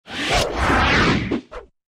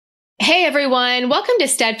Hey everyone, welcome to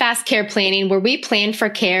Steadfast Care Planning, where we plan for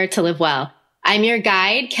care to live well. I'm your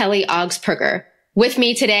guide, Kelly Augsperger. With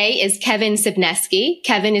me today is Kevin Sypniewski.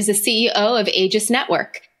 Kevin is the CEO of AGIS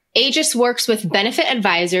Network. AGIS works with benefit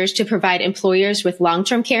advisors to provide employers with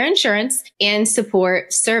long-term care insurance and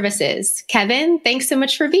support services. Kevin, thanks so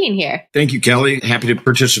much for being here. Thank you, Kelly. Happy to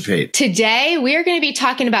participate. Today, we are going to be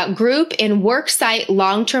talking about Group and Worksite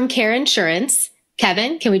Long-Term Care Insurance.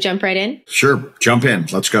 Kevin, can we jump right in? Sure. Jump in.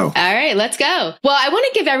 Let's go. All right, let's go. Well, I want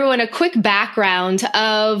to give everyone a quick background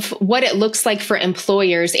of what it looks like for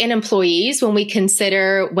employers and employees when we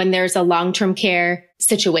consider when there's a long-term care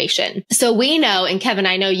situation. So we know, and Kevin,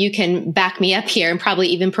 I know you can back me up here and probably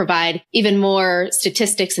even provide even more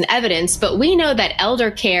statistics and evidence, but we know that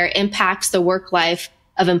elder care impacts the work life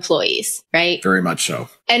of employees, right? Very much so.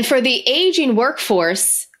 And for the aging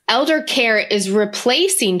workforce, elder care is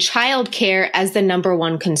replacing child care as the number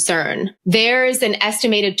one concern. There's an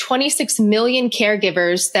estimated 26 million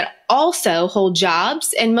caregivers that also hold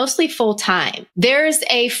jobs and mostly full time. There's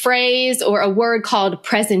a phrase or a word called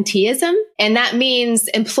presenteeism, and that means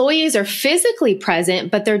employees are physically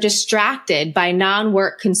present, but they're distracted by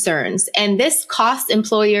non-work concerns. And this costs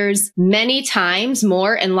employers many times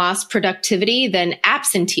more in lost productivity than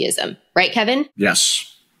absenteeism. Right, Kevin? Yes.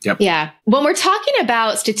 Yep. Yeah. When we're talking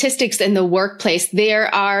about statistics in the workplace, there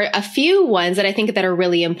are a few ones that I think that are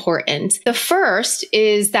really important. The first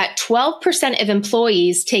is that 12% of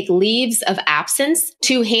employees take leaves of absence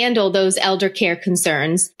to handle those elder care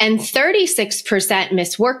concerns, and 36%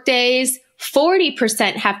 miss work days.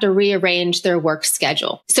 40% have to rearrange their work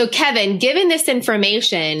schedule. So Kevin, given this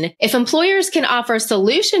information, if employers can offer a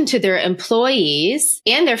solution to their employees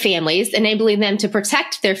and their families, enabling them to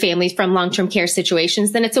protect their families from long-term care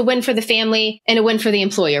situations, then it's a win for the family and a win for the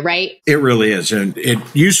employer, right? It really is. And it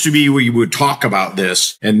used to be we would talk about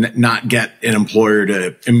this and not get an employer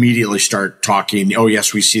to immediately start talking, oh,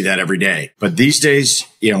 yes, we see that every day. But these days,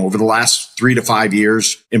 over the last 3 to 5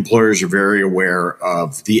 years, employers are very aware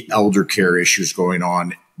of the elder care issues going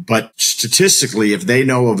on. But statistically, if they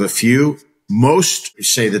know of a few, most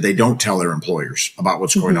say that they don't tell their employers about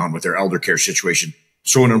what's going on with their elder care situation.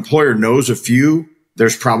 So when an employer knows a few,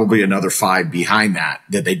 there's probably another 5 behind that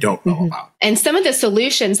they don't know about. And some of the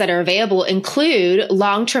solutions that are available include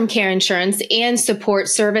long-term care insurance and support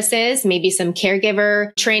services, maybe some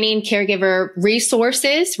caregiver training, caregiver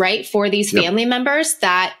resources, right, for these family members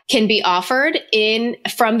that can be offered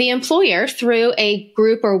from the employer through a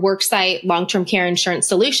group or worksite long-term care insurance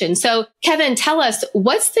solution. So Kevin, tell us,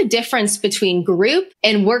 what's the difference between group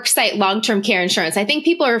and worksite long-term care insurance? I think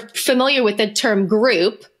people are familiar with the term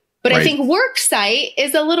group, but I think worksite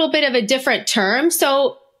is a little bit of a different term.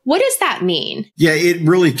 So what does that mean? Yeah, it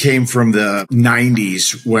really came from the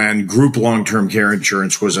 90s when group long-term care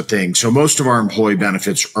insurance was a thing. So most of our employee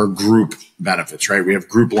benefits are group benefits, right? We have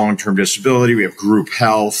group long-term disability, we have group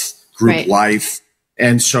health, group life.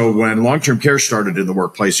 And so when long-term care started in the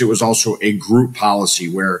workplace, it was also a group policy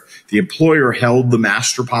where the employer held the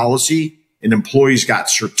master policy and employees got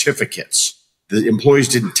certificates. The employees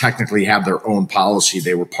didn't technically have their own policy.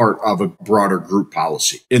 They were part of a broader group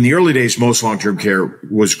policy. In the early days, most long-term care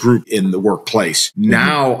was group in the workplace.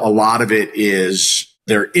 Now, a lot of it is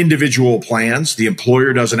their individual plans. The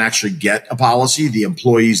employer doesn't actually get a policy. The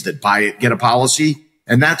employees that buy it get a policy.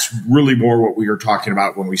 And that's really more what we are talking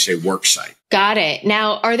about when we say worksite. Got it.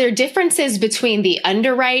 Now, are there differences between the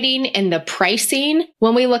underwriting and the pricing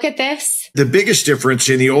when we look at this? The biggest difference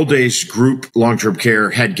in the old days, group long-term care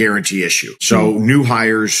had guarantee issue. So new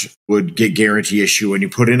hires would get guarantee issue. When you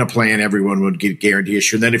put in a plan, everyone would get guarantee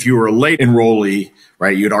issue. And then if you were a late enrollee,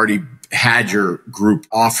 right, you'd already had your group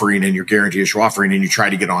offering and your guarantee issue offering and you try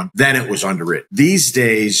to get on, then it was underwritten. These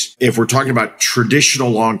days, if we're talking about traditional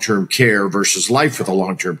long-term care versus life with a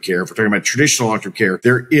long-term care, if we're talking about traditional long-term care,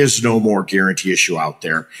 there is no more guarantee issue out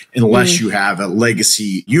there unless you have a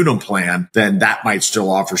legacy Unum plan, then that might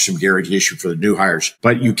still offer some guarantee issue for the new hires.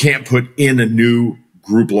 But you can't put in a new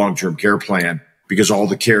group long-term care plan because all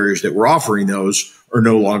the carriers that were offering those are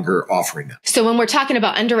no longer offering them. So when we're talking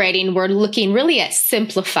about underwriting, we're looking really at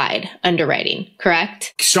simplified underwriting,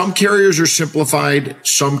 correct? Some carriers are simplified.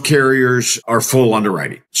 Some carriers are full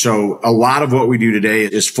underwriting. So a lot of what we do today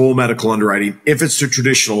is full medical underwriting if it's the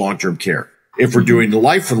traditional long-term care. If we're doing the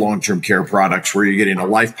life and long-term care products where you're getting a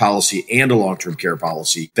life policy and a long-term care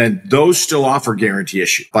policy, then those still offer guarantee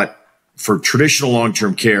issue. But for traditional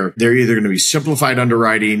long-term care, they're either going to be simplified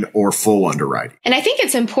underwriting or full underwriting. And I think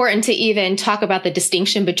it's important to even talk about the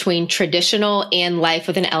distinction between traditional and life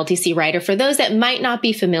with an LTC rider for those that might not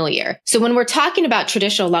be familiar. So when we're talking about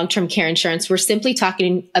traditional long-term care insurance, we're simply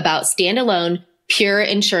talking about standalone pure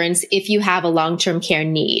insurance if you have a long-term care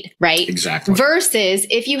need, right? Exactly. Versus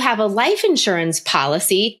if you have a life insurance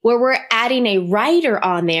policy where we're adding a rider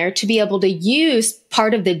on there to be able to use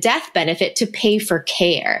part of the death benefit to pay for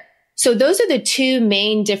care. So those are the two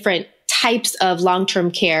main different types of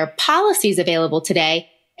long-term care policies available today.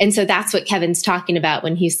 And so that's what Kevin's talking about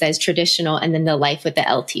when he says traditional and then the life with the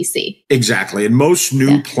LTC. Exactly. And most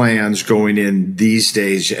new plans going in these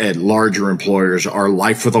days at larger employers are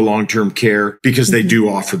life with a long-term care because they do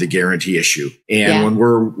offer the guarantee issue. And when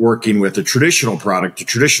we're working with a traditional product, a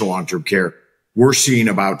traditional long-term care, we're seeing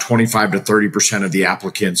about 25 to 30% of the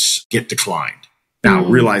applicants get declined. Now,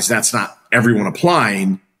 realize that's not everyone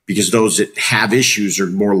applying because those that have issues are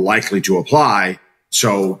more likely to apply.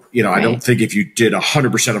 So, I don't think if you did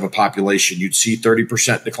 100% of a population, you'd see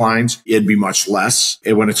 30% declines. It'd be much less.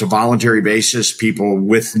 And when it's a voluntary basis, people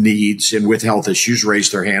with needs and with health issues raise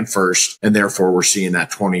their hand first. And therefore, we're seeing that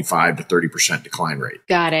 25 to 30% decline rate.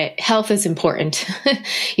 Got it. Health is important.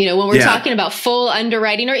 When we're talking about full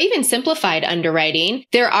underwriting or even simplified underwriting,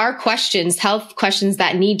 there are health questions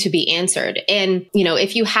that need to be answered. And,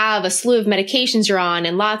 if you have a slew of medications you're on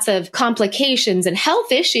and lots of complications and health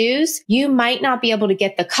issues, you might not be able to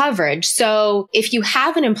get the coverage. So if you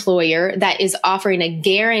have an employer that is offering a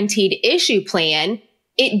guaranteed issue plan,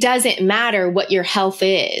 it doesn't matter what your health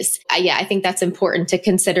is. I think that's important to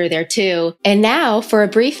consider there too. And now for a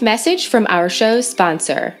brief message from our show's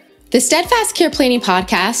sponsor. The Steadfast Care Planning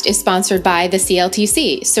podcast is sponsored by the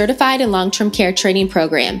CLTC, Certified in Long-Term Care Training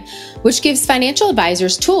Program, which gives financial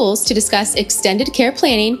advisors tools to discuss extended care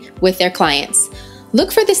planning with their clients.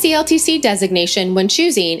 Look for the CLTC designation when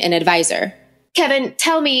choosing an advisor. Kevin,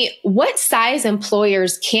 tell me, what size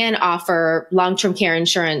employers can offer long-term care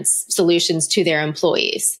insurance solutions to their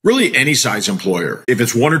employees? Really, any size employer. If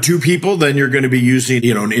it's one or two people, then you're going to be using,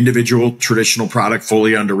 an individual traditional product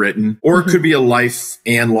fully underwritten, or it could be a life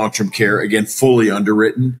and long-term care, again, fully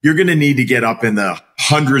underwritten. You're going to need to get up in the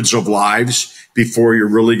hundreds of lives before you're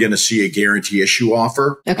really going to see a guarantee issue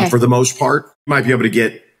offer. For the most part, you might be able to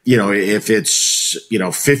get, if it's,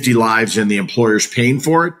 50 lives and the employer's paying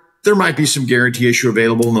for it, there might be some guarantee issue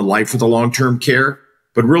available in the life with the long-term care,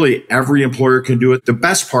 but really every employer can do it. The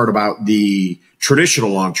best part about the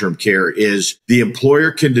traditional long-term care is the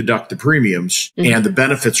employer can deduct the premiums and the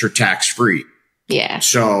benefits are tax-free. Yeah.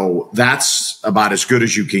 So that's about as good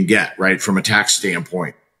as you can get, right, from a tax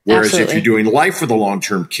standpoint. Whereas if you're doing life with a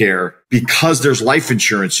long-term care, because there's life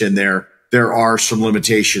insurance in there are some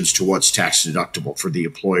limitations to what's tax deductible for the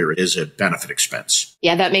employer as a benefit expense.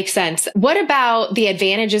 Yeah, that makes sense. What about the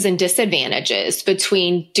advantages and disadvantages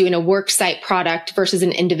between doing a worksite product versus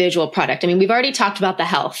an individual product? I mean, we've already talked about the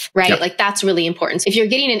health, right? Yep. Like that's really important. If you're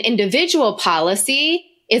getting an individual policy,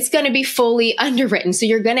 it's going to be fully underwritten. So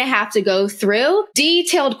you're going to have to go through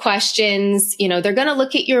detailed questions. They're going to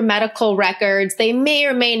look at your medical records. They may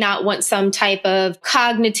or may not want some type of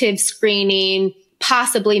cognitive screening,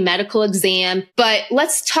 possibly medical exam. But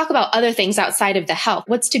let's talk about other things outside of the health.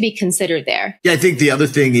 What's to be considered there? Yeah, I think the other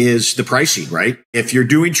thing is the pricing, right? If you're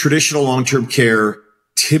doing traditional long-term care,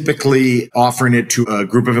 typically offering it to a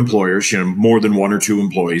group of employers, more than one or two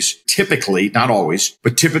employees, typically, not always,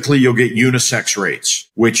 but typically you'll get unisex rates,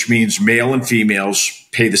 which means male and females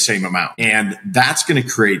pay the same amount. And that's going to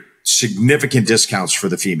create significant discounts for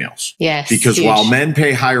the females. Yes. Because huge. While men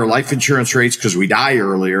pay higher life insurance rates because we die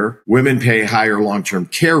earlier, women pay higher long-term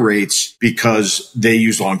care rates because they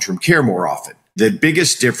use long-term care more often. The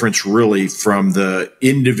biggest difference really from the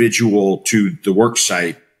individual to the work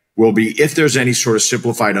site will be if there's any sort of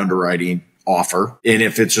simplified underwriting offer. And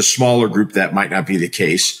if it's a smaller group, that might not be the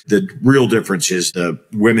case. The real difference is the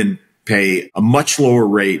women pay a much lower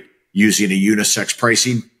rate using a unisex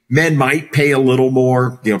pricing. Men might pay a little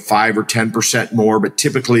more, 5 or 10% more, but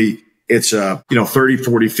typically it's a, 30,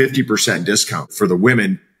 40, 50% discount for the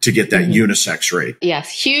women to get that unisex rate. Yes.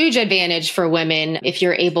 Huge advantage for women if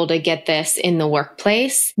you're able to get this in the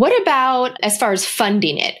workplace. What about as far as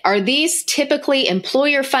funding it? Are these typically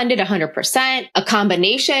employer funded 100%, a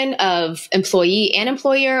combination of employee and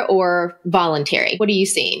employer, or voluntary? What are you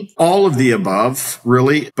seeing? All of the above,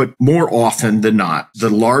 really, but more often than not, the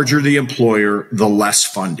larger the employer, the less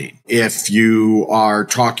funding. If you are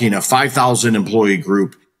talking a 5,000 employee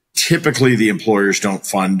group, typically the employers don't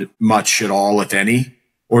fund much at all, if any.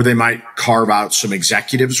 Or they might carve out some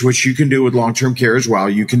executives, which you can do with long-term care as well.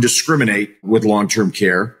 You can discriminate with long-term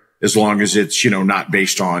care as long as it's, not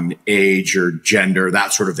based on age or gender,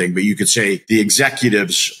 that sort of thing. But you could say the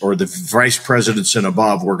executives or the vice presidents and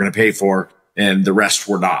above we're going to pay for, and the rest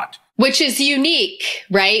we're not. Which is unique,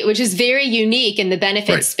 right? Which is very unique in the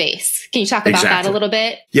benefits space. Can you talk about that a little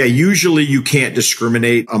bit? Yeah, usually you can't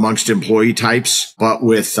discriminate amongst employee types, but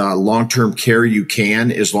with long-term care, you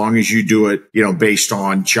can, as long as you do it, based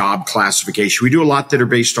on job classification. We do a lot that are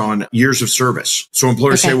based on years of service. So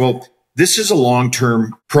employers say, well, this is a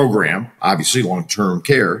long-term program, obviously long-term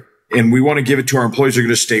care, and we want to give it to our employees who are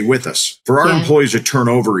going to stay with us. For our employees to turn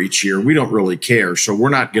over each year, we don't really care. So we're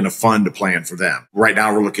not going to fund a plan for them. Right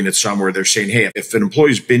now, we're looking at some where they're saying, hey, if an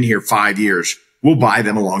employee's been here 5 years, we'll buy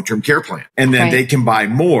them a long-term care plan. And then they can buy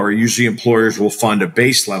more. Usually employers will fund a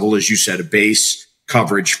base level, as you said, a base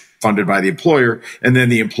coverage funded by the employer. And then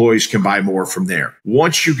the employees can buy more from there.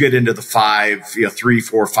 Once you get into the 3,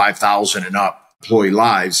 4, 5,000 and up employee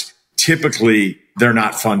lives, typically they're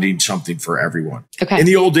not funding something for everyone. In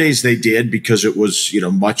the old days, they did because it was,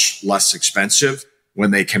 much less expensive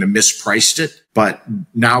when they kind of mispriced it. But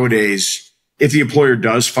nowadays, if the employer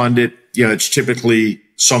does fund it, it's typically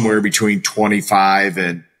somewhere between $25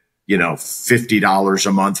 and, $50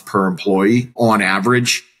 a month per employee on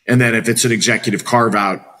average. And then if it's an executive carve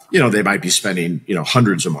out, they might be spending,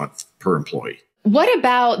 hundreds a month per employee. What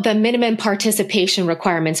about the minimum participation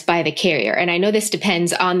requirements by the carrier? And I know this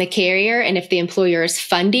depends on the carrier and if the employer is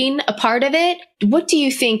funding a part of it. What do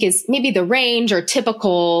you think is maybe the range or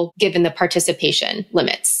typical given the participation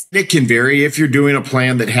limits? It can vary. If you're doing a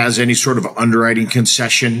plan that has any sort of underwriting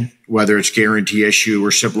concession, whether it's guarantee issue or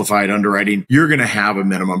simplified underwriting, you're going to have a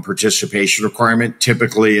minimum participation requirement.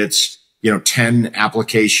 Typically, it's 10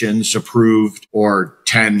 applications approved or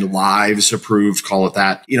 10 lives approved, call it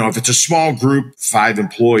that. If it's a small group, 5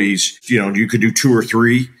 employees, you could do 2 or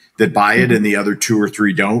 3 that buy it and the other 2 or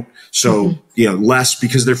 3 don't. So, less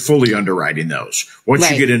because they're fully underwriting those.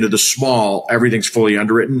 Once you get into the small, everything's fully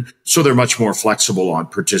underwritten. So they're much more flexible on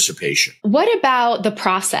participation. What about the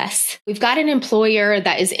process? We've got an employer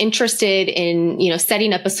that is interested in,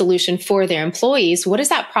 setting up a solution for their employees. What does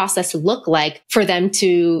that process look like for them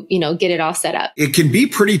to, get it all set up? It can be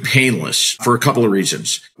pretty painless for a couple of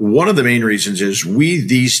reasons. One of the main reasons is we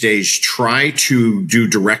these days try to do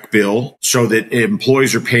direct bill so that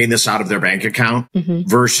employees are paying this out of their bank account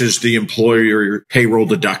versus the employer payroll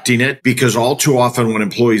deducting it, because all too often when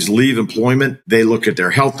employees leave employment, they look at their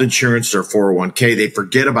health insurance, their 401k, they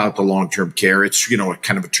forget about the long-term care. It's,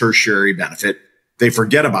 kind of a tertiary benefit. They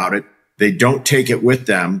forget about it. They don't take it with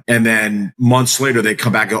them. And then months later, they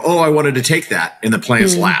come back and go, oh, I wanted to take that. And the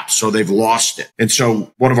plan's lapsed. So they've lost it. And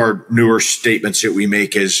so one of our newer statements that we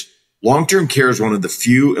make is long-term care is one of the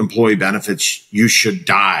few employee benefits you should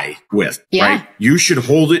die with, right? You should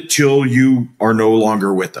hold it till you are no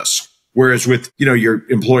longer with us. Whereas with, your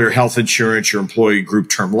employer health insurance, your employee group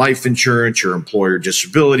term life insurance, your employer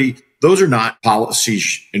disability, those are not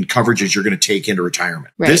policies and coverages you're going to take into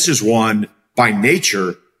retirement. This is one by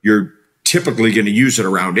nature, you're typically going to use it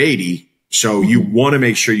around 80. So you want to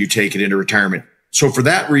make sure you take it into retirement. So for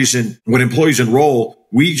that reason, when employees enroll,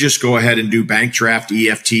 we just go ahead and do bank draft,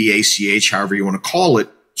 EFT, ACH, however you want to call it.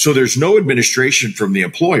 So there's no administration from the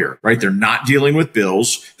employer, right? They're not dealing with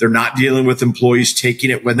bills. They're not dealing with employees taking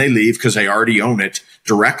it when they leave because they already own it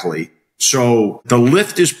directly. So the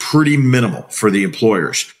lift is pretty minimal for the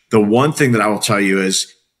employers. The one thing that I will tell you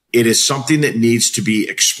is it is something that needs to be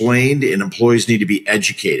explained and employees need to be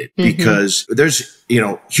educated because there's,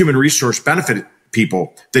 human resource benefit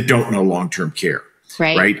people that don't know long-term care,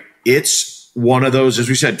 right? It's one of those, as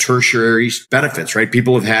we said, tertiary benefits, right?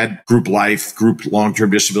 People have had group life, group long-term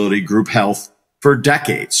disability, group health for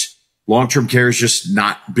decades. Long-term care has just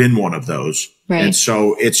not been one of those. And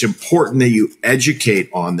so it's important that you educate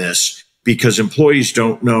on this because employees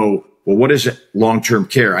don't know, well, what is it? Long-term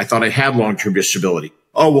care? I thought I had long-term disability.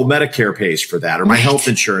 Oh, well, Medicare pays for that or my health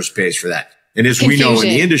insurance pays for that. And as we know in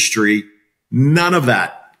the industry, none of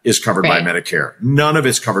that is covered by Medicare. None of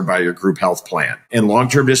it's covered by your group health plan. And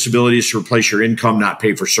long-term disability is to replace your income, not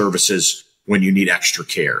pay for services when you need extra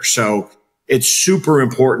care. So it's super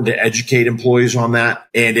important to educate employees on that.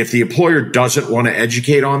 And if the employer doesn't want to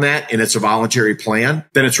educate on that and it's a voluntary plan,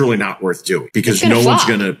 then it's really not worth doing because no one's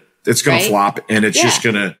going to It's going to flop and it's just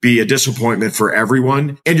going to be a disappointment for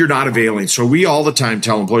everyone and you're not availing. So we all the time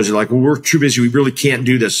tell employees, they're like, well, we're too busy. We really can't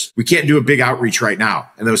do this. We can't do a big outreach right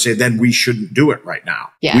now. And they'll say, then we shouldn't do it right now.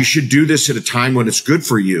 We should do this at a time when it's good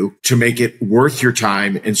for you to make it worth your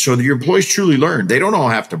time. And so that your employees truly learn. They don't all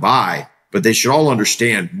have to buy, but they should all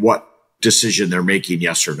understand what decision they're making,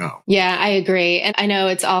 yes or no. Yeah, I agree. And I know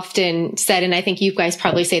it's often said, and I think you guys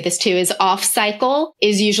probably say this too, is off cycle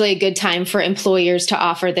is usually a good time for employers to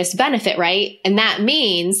offer this benefit, right? And that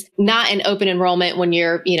means not an open enrollment when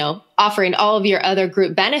you're, offering all of your other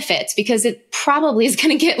group benefits, because it probably is going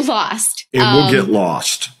to get lost. It will get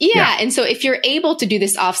lost. Yeah. And so if you're able to do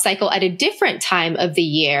this off cycle at a different time of the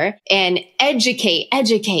year and educate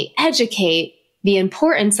the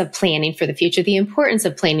importance of planning for the future, the importance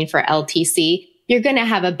of planning for LTC, you're going to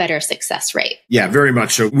have a better success rate. Yeah, very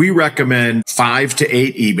much so. We recommend 5 to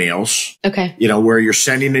 8 emails. Okay. Where you're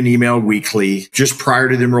sending an email weekly, just prior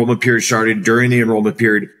to the enrollment period started, during the enrollment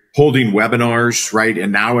period, holding webinars, right?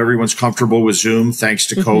 And now everyone's comfortable with Zoom thanks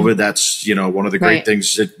to COVID. That's, one of the great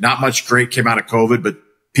things that not much great came out of COVID, but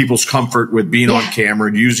people's comfort with being on camera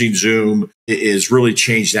and using Zoom is really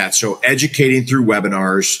changed that. So educating through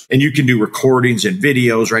webinars, and you can do recordings and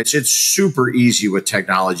videos, right? So it's super easy with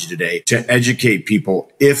technology today to educate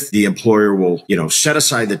people if the employer will, set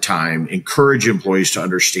aside the time, encourage employees to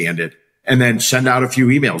understand it, and then send out a few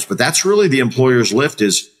emails. But that's really the employer's lift,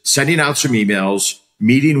 is sending out some emails,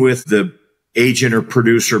 meeting with the agent or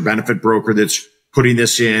producer, benefit broker that's putting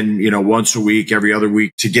this in, once a week, every other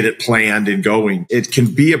week to get it planned and going. It can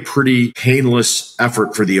be a pretty painless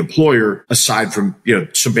effort for the employer, aside from,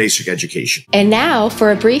 some basic education. And now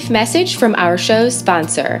for a brief message from our show's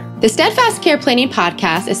sponsor. The Steadfast Care Planning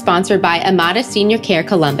podcast is sponsored by Amada Senior Care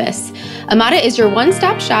Columbus. Amada is your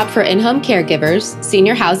one-stop shop for in-home caregivers,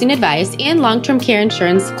 senior housing advice, and long-term care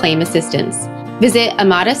insurance claim assistance. Visit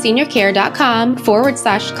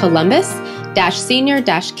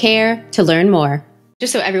amadaseniorcare.com/Columbus-senior-care to learn more.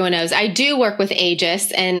 Just so everyone knows, I do work with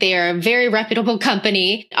AGIS, and they are a very reputable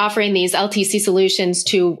company offering these LTC solutions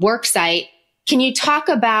to Worksite. Can you talk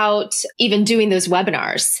about even doing those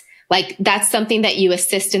webinars? Like, that's something that you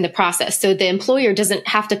assist in the process. So the employer doesn't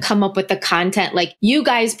have to come up with the content. Like, you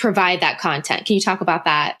guys provide that content. Can you talk about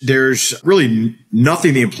that? There's really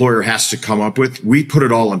nothing the employer has to come up with. We put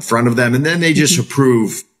it all in front of them, and then they just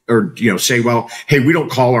approve or, say, well, hey, we don't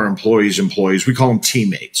call our employees, we call them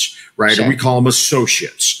teammates, right? Sure. Or we call them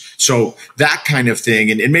associates. So that kind of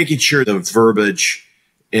thing, and making sure the verbiage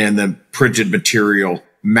and the printed material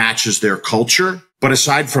matches their culture. But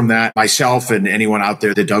aside from that, myself and anyone out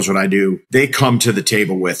there that does what I do, they come to the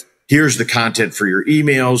table with, here's the content for your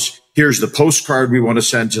emails. Here's the postcard we want to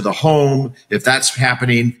send to the home, if that's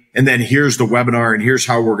happening. And then here's the webinar, and here's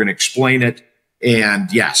how we're going to explain it.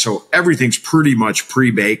 And so everything's pretty much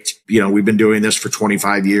pre-baked. We've been doing this for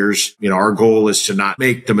 25 years. Our goal is to not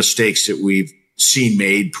make the mistakes that we've seen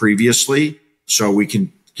made previously. So we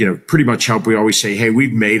can, pretty much help. We always say, hey,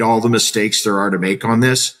 we've made all the mistakes there are to make on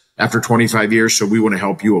this after 25 years. So we want to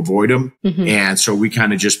help you avoid them. And so we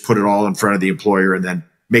kind of just put it all in front of the employer and then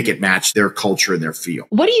make it match their culture and their feel.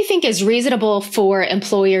 What do you think is reasonable for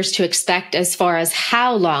employers to expect as far as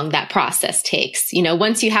how long that process takes?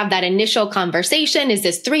 Once you have that initial conversation, is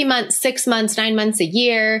this 3 months, 6 months, 9 months, a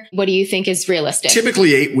year? What do you think is realistic?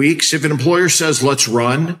 Typically 8 weeks. If an employer says, let's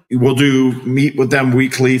run, we'll meet with them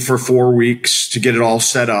weekly for 4 weeks to get it all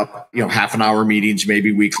set up, half an hour meetings,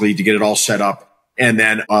 maybe weekly to get it all set up. And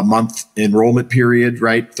then a month enrollment period,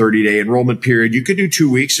 right? 30-day enrollment period. You could do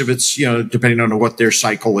 2 weeks if it's, depending on what their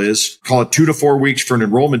cycle is. Call it 2 to 4 weeks for an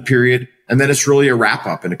enrollment period. And then it's really a wrap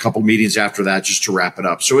up and a couple meetings after that just to wrap it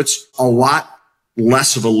up. So it's a lot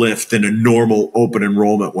less of a lift than a normal open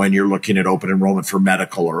enrollment when you're looking at open enrollment for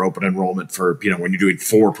medical or open enrollment for, when you're doing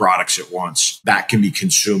 4 products at once. That can be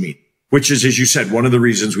consuming, which is, as you said, one of the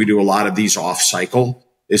reasons we do a lot of these off cycle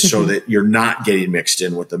is so that you're not getting mixed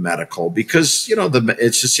in with the medical, because,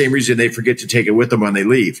 it's the same reason they forget to take it with them when they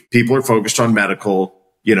leave. People are focused on medical,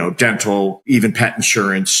 dental, even pet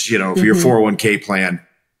insurance, for your 401k plan.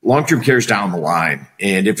 Long-term care is down the line.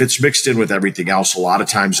 And if it's mixed in with everything else, a lot of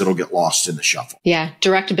times it'll get lost in the shuffle. Yeah.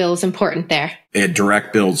 Direct bill is important there. And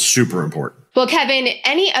direct bill is super important. Well, Kevin,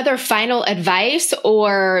 any other final advice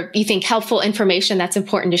or you think helpful information that's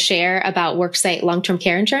important to share about Worksite long-term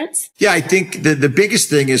care insurance? Yeah, I think the biggest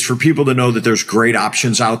thing is for people to know that there's great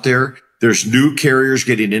options out there. There's new carriers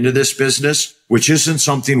getting into this business, which isn't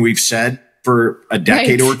something we've said for a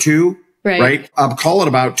decade or two, right? I'll call it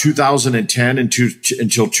about 2010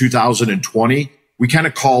 until 2020. We kind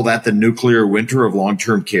of call that the nuclear winter of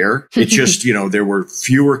long-term care. It's just, there were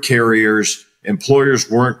fewer carriers. Employers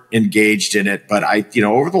weren't engaged in it. But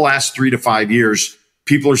over the last 3 to 5 years,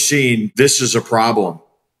 people are seeing this is a problem.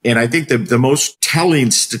 And I think the most telling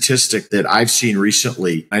statistic that I've seen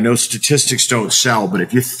recently, I know statistics don't sell, but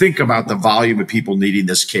if you think about the volume of people needing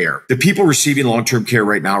this care, the people receiving long-term care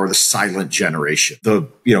right now are the silent generation, the,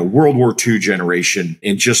 World War II generation.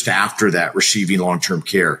 And just after that, receiving long-term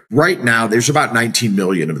care. Right now, there's about 19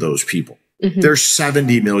 million of those people. Mm-hmm. There's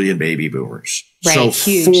 70 million baby boomers. Right,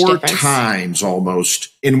 so 4 times almost.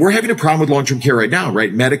 And we're having a problem with long-term care right now,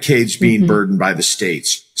 right? Medicaid's being burdened by the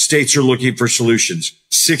states. States are looking for solutions.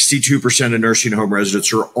 62% of nursing home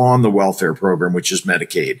residents are on the welfare program, which is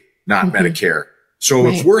Medicaid, not Medicare. So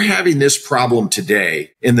if we're having this problem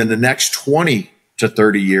today, and then the next 20 to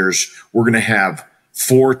 30 years, we're going to have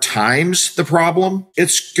 4 times the problem,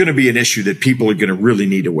 it's going to be an issue that people are going to really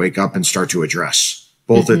need to wake up and start to address,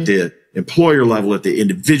 both at the employer level, at the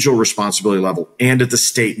individual responsibility level, and at the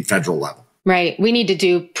state and federal level. Right. We need to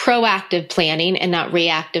do proactive planning and not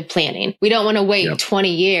reactive planning. We don't want to wait 20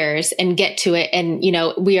 years and get to it. And,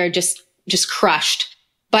 we are just crushed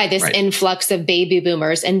by this influx of baby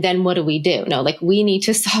boomers. And then what do? No, we need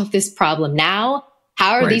to solve this problem now.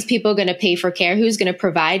 How are these people going to pay for care? Who's going to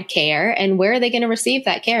provide care? And where are they going to receive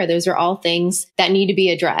that care? Those are all things that need to be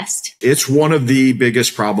addressed. It's one of the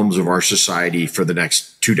biggest problems of our society for the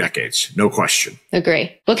next 2 decades. No question.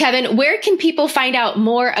 Agree. Well, Kevin, where can people find out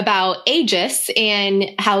more about AGIS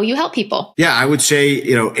and how you help people? Yeah, I would say,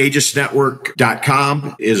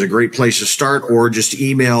 AGISnetwork.com is a great place to start, or just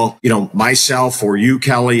email, myself or you,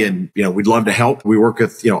 Kelly, and, we'd love to help. We work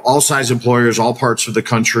with, all size employers, all parts of the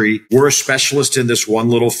country. We're a specialist in this one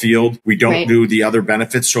little field. We don't do the other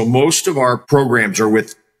benefits. So most of our programs are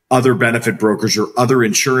with other benefit brokers or other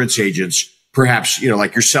insurance agents, perhaps,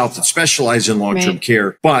 like yourself, that specialize in long-term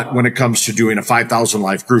care. But when it comes to doing a 5,000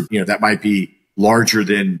 life group, that might be larger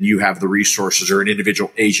than you have the resources or an individual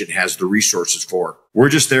agent has the resources for. We're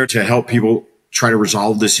just there to help people try to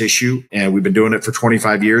resolve this issue. And we've been doing it for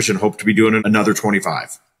 25 years and hope to be doing it another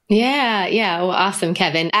 25. Yeah. Well, awesome,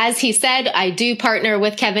 Kevin. As he said, I do partner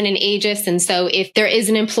with Kevin and AGIS. And so if there is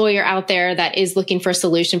an employer out there that is looking for a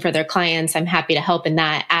solution for their clients, I'm happy to help in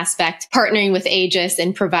that aspect, partnering with AGIS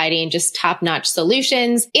and providing just top-notch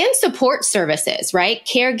solutions and support services, right?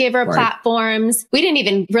 Caregiver platforms. We didn't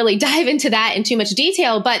even really dive into that in too much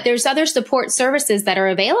detail, but there's other support services that are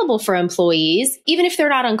available for employees, even if they're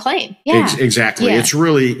not on claim. Yeah. Exactly. Yeah. It's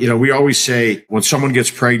really, we always say when someone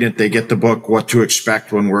gets pregnant, they get the book, What to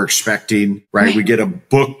Expect When We're Expecting, right? We get a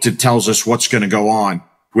book that tells us what's going to go on.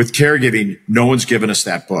 With caregiving, no one's given us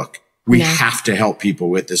that book. We have to help people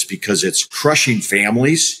with this because it's crushing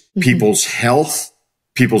families, people's health,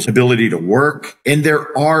 people's ability to work. And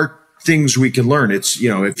there are things we can learn. It's,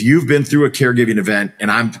 if you've been through a caregiving event and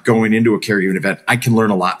I'm going into a caregiving event, I can learn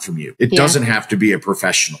a lot from you. It doesn't have to be a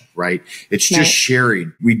professional, right? It's just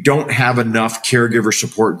sharing. We don't have enough caregiver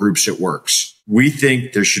support groups at Works. We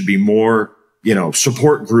think there should be more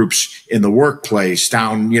support groups in the workplace,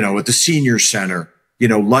 down, at the senior center.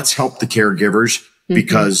 Let's help the caregivers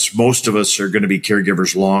because most of us are going to be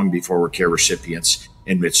caregivers long before we're care recipients.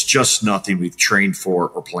 And it's just nothing we've trained for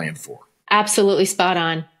or planned for. Absolutely spot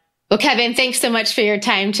on. Well, Kevin, thanks so much for your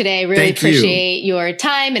time today. Really appreciate your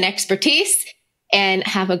time and expertise, and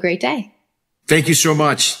have a great day. Thank you so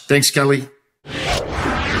much. Thanks, Kelly.